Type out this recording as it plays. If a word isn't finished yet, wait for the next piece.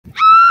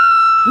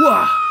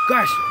Wow,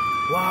 guys.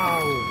 Wow,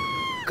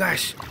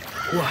 guys.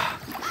 Wow,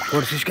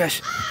 what is this,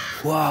 guys?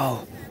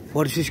 Wow,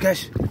 what is this,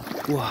 guys?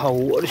 Wow,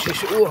 what is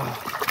this? Wow,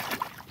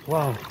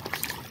 wow,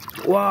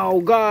 wow,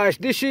 guys.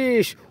 This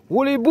is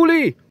woolly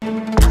bully.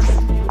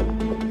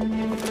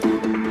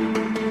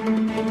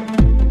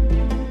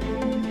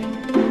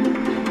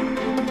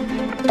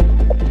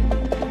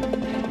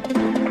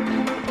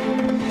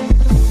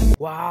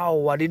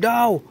 Wow,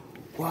 wadidaw.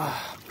 Wow,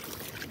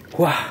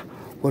 wow,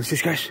 what is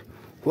this, guys?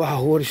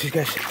 Wow, what is this,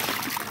 guys?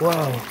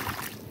 Wow,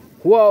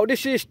 wow,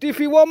 this is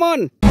TV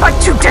woman. But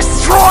to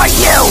destroy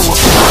you!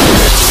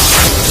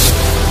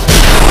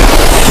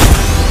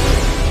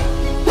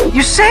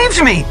 You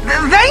saved me!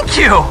 Thank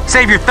you!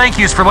 Save your thank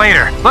yous for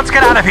later. Let's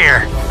get out of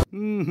here.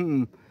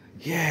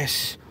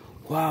 Yes.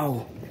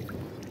 Wow.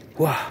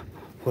 Wow.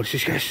 What is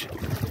this, guys?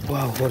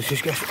 Wow, what is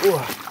this, guys?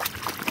 Wow.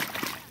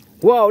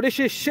 Wow, this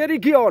is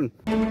Serigion.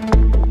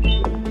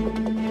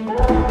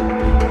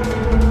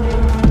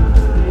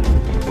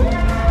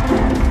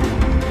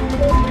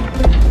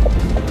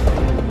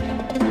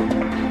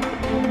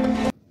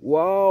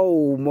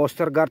 Wow,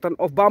 monster Garten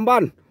of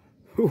Banban.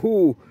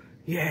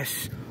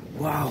 Yes.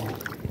 Wow.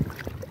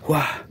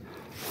 Wow.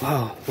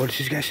 Wow. What is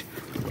this, guys?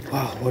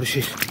 Wow. What is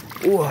this?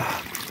 Wow.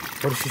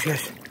 What is this,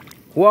 guys?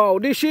 Wow.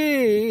 This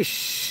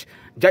is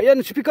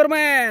giant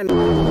speakerman.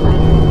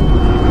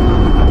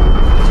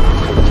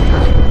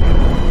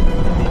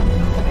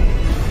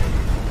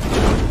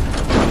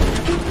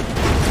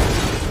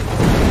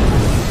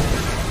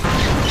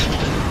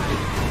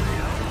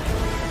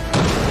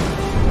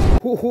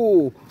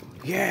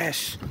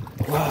 Yes.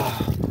 Wow.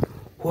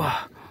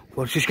 Wow.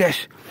 What is this,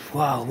 guys?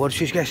 Wow. What is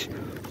this, guys?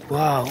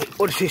 Wow.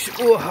 What is this?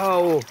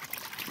 Wow.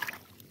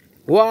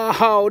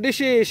 Wow.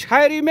 This is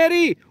Harry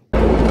Mary.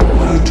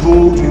 I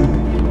told you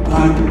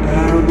I'm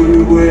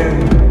everywhere.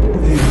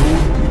 They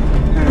don't be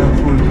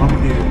careful up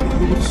here.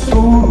 I would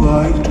so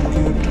like to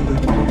get to the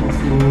top of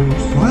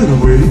yours. By the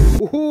way.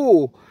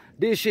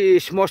 This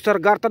is monster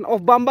Garten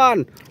of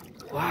Banban.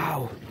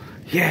 Wow.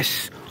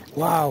 Yes.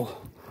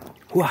 Wow.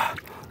 Wow.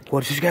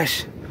 What is this,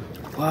 guys?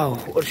 Wow,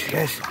 what is this,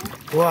 guys?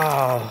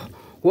 Wow.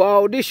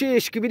 Wow, this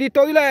is Skibidi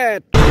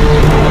toilet.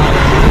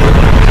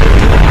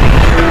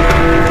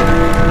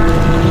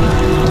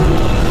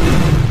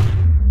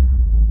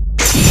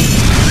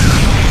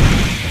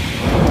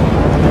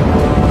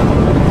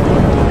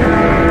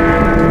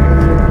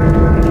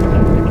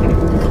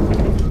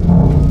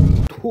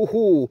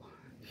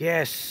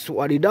 Yes,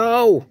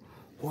 wadidaw.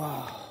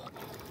 Wow.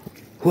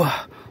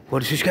 Wow,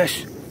 what is this,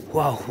 guys?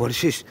 Wow, what is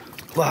this?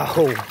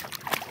 Wow.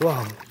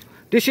 Wow,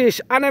 this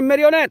is an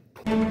marionette.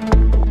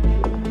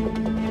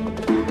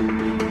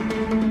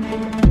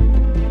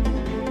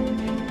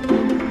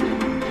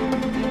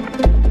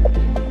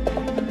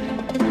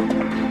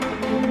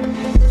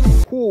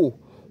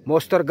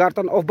 Monster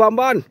Garten of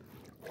Banban.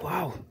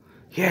 Wow,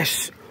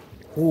 yes.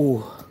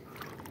 Wow,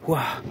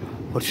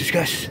 what is this,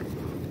 guys?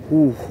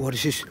 What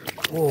is this?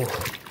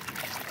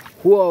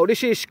 Wow,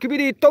 this is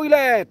Skibidi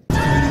toilet.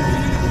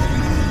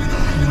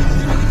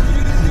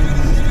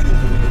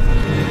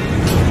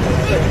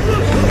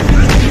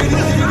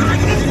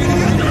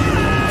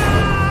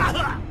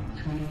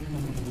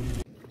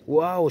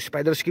 Wow,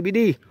 spider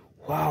Skibidi.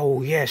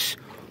 Wow, yes.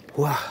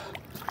 Wow.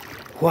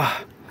 Wow.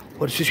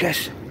 What is this,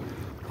 guys?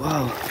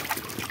 Wow.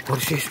 What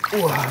is this?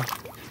 Wow.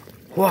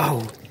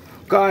 Wow.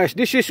 Guys,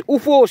 this is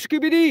UFO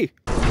Skibidi.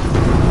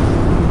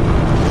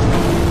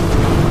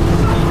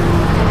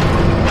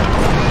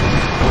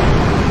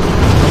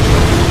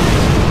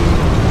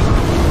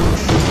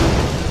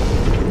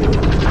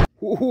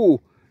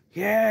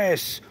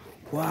 Yes.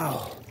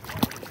 Wow.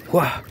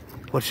 Wow.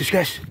 What is this,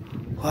 guys?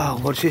 Wow,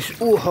 what is this?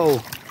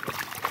 Wow.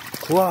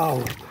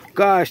 Wow,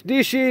 guys,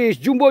 this is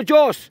Jumbo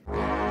Joss.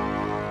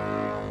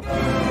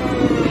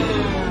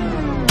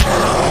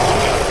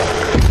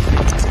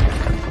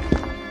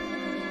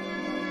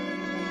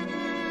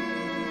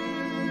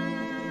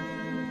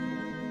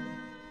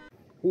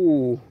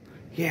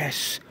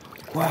 Yes.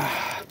 Wow.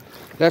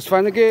 Let's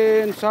find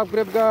again.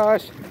 Subscribe,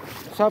 guys.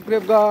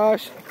 Subscribe,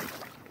 guys.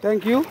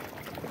 Thank you.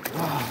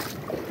 Wow.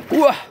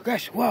 Wow,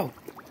 guys. Wow.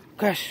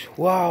 Guys.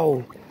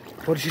 Wow.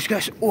 What is this,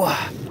 guys? Wow.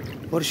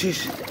 What is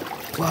this?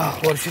 Wow,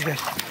 what is this, guys?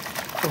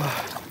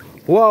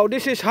 Wow,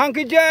 this is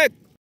Hunky Jack.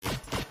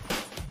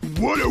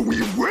 What are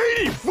we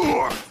waiting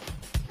for?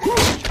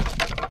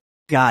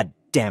 God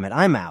damn it,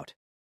 I'm out.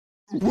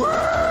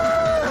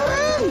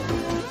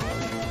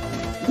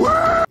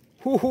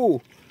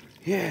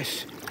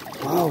 Yes.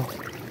 Wow.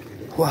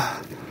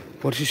 Wow.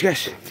 What is this,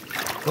 guys?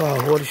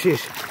 Wow, what is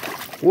this?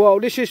 Wow,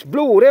 this is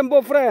blue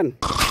rainbowfriend.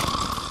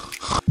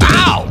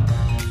 Ow!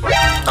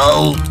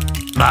 Oh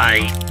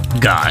my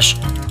gosh.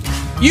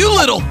 You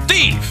little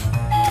thief!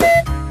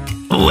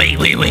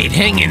 Wait,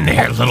 hang in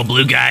there, little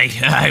blue guy.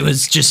 I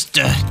was just,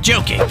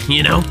 joking,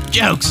 you know?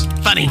 Jokes.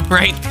 Funny,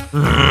 right?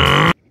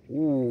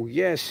 Ooh,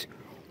 yes.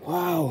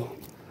 Wow.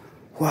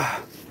 Wow.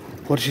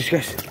 What is this,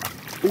 guys?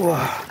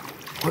 Wow.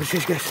 What is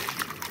this, guys?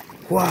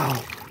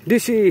 Wow.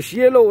 This is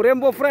yellow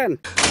rainbowfriend.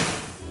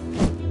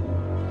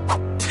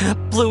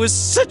 Blue is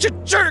such a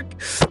jerk!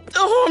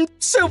 Oh, I'm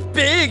so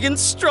big and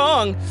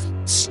strong!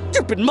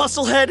 Stupid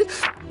musclehead!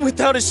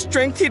 Without his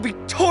strength, he'd be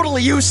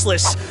totally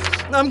useless!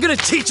 I'm gonna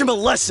teach him a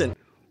lesson!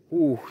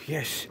 Oh,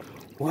 yes.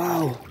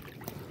 Wow.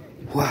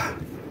 Wow.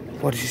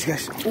 What is this,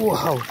 guys?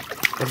 Wow.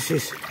 What is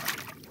this?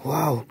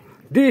 Wow.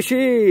 This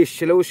is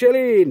Hello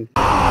Seline.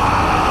 No!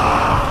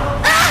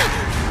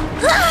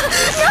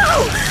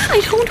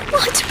 I don't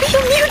want to be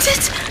a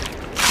mutant!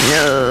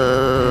 No!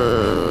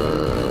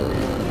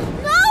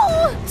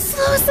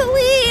 Slow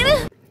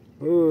Seline!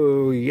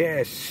 Oh,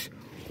 yes.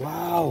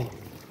 Wow.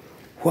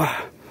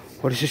 Wow.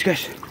 What is this,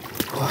 guys?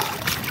 Wow.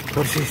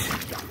 What is this?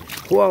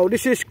 Wow,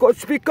 this is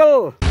Coach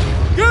Pickle.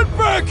 Get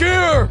back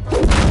here!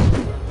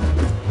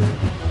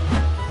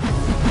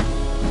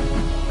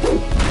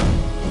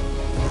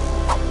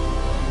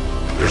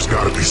 There's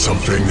gotta be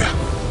something.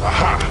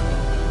 Aha!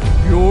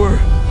 You're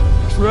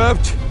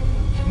trapped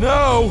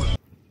now.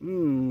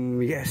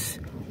 Yes.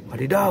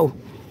 Wadidaw.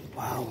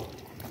 Wow.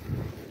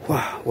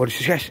 Wow. What is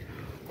this, guys?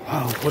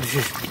 Wow. What is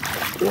this?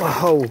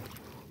 Wow.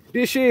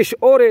 This is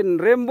Orange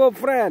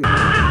Rainbowfriend.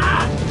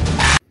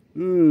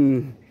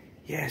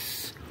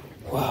 Yes.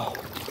 Wow.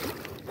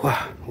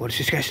 Wow. What is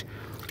this, guys?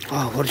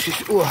 Wow. What is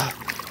this? Wow.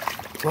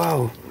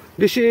 Wow.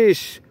 This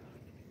is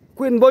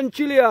Queen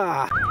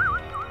Bouncelia.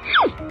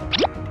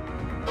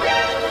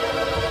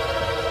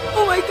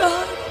 Oh my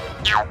god!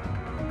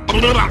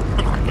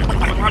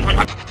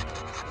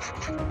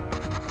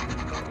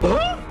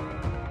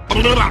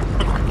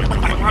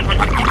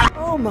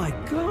 Oh my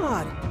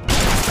god!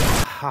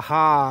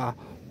 Haha.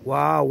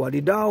 Wow.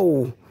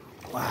 Wadidaw.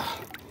 Wow.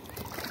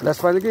 Let's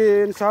find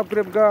again.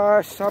 Subscribe,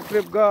 guys.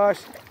 Subscribe,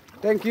 guys.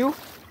 Thank you.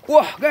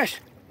 Wow, guys.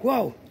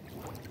 Wow.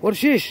 What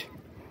is this?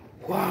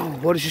 Wow.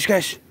 What is this,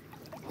 guys?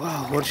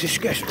 Wow. What is this,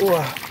 guys?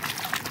 Wow.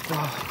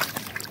 Wow.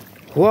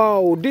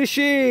 Wow. This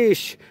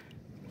is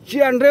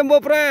Cyan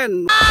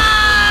Rainbowfriend.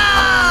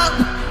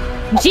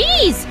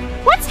 Jeez!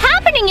 What's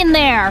happening in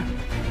there?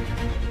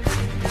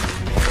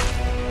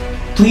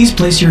 Please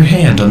place your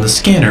hand on the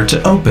scanner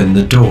to open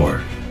the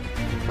door.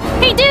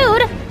 Hey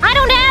dude, I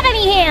don't have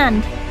any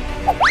hand!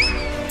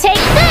 Take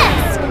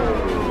this!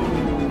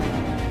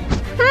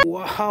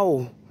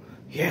 Wow.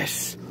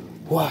 Yes.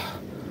 Wow.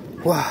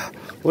 Wow.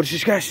 What is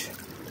this, guys?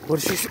 What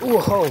is this?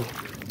 Wow.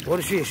 What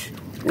is this?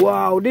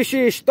 Wow. This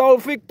is Tall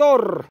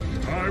Victor.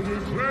 I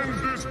will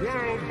cleanse this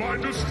world by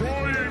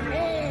destroying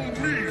all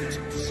meat,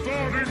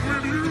 starting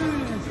with you,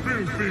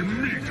 filthy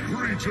meat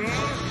creature.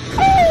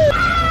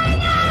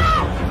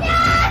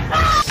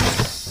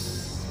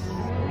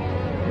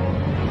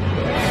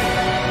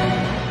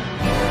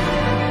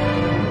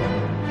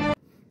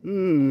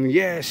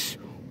 Yes.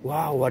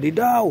 Wow.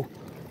 Wadidaw.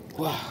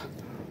 Wow.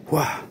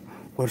 Wow.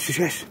 What is this,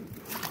 guys?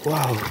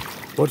 Wow.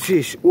 What is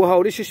this?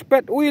 Wow. This is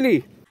Pet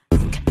Willy.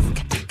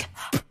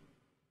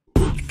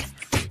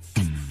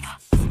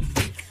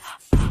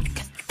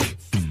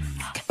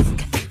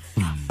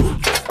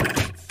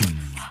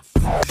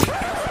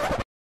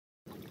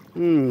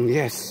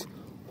 Yes.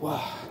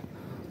 Wow.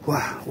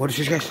 Wow. What is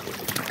this, guys?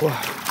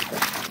 Wow.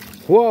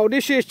 Wow.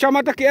 This is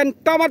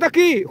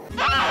chamataki&tamataki.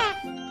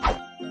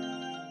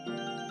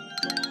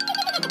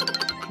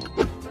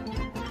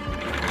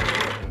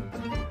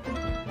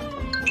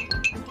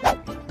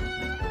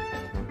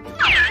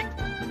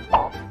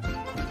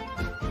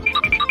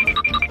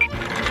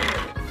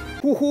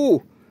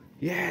 Woohoo!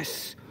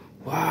 Yes.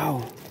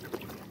 Wow.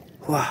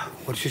 Wow.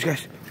 What is this,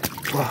 guys?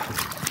 Wow.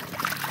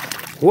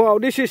 Wow,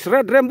 this is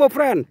Red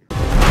Rainbowfriend.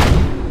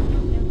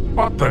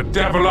 What the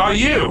devil are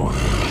you?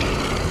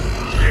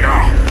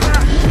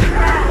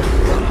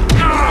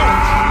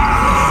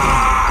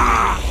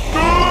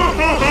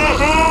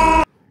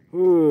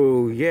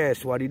 Oh,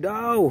 yes.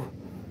 Wadidaw.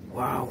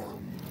 Wow.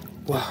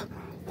 Wow.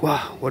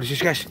 Wow. What is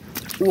this, guys?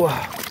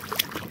 Wow.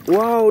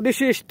 Wow,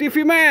 this is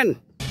TV Man.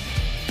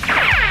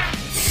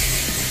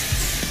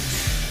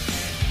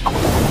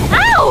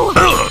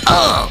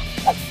 Ow!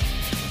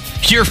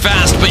 You're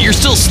fast, but you're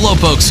still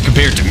slowpokes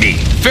compared to me.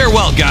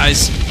 Farewell,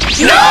 guys.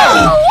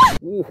 No!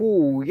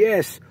 Woohoo,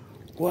 yes.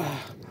 Wow.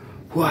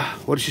 Wow.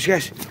 What is this,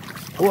 guys?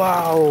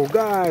 Wow,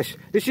 guys.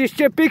 This is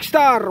the Big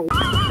Star.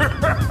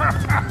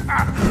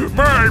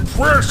 My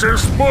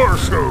precious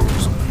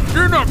morsels!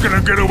 You're not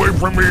gonna get away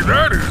from me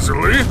that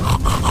easily!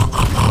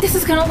 This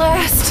is gonna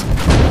last.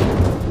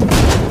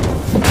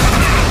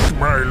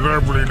 My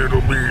lovely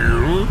little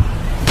meal.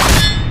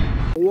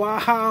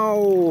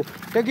 Wow.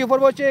 Thank you for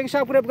watching.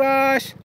 Subscribe, guys.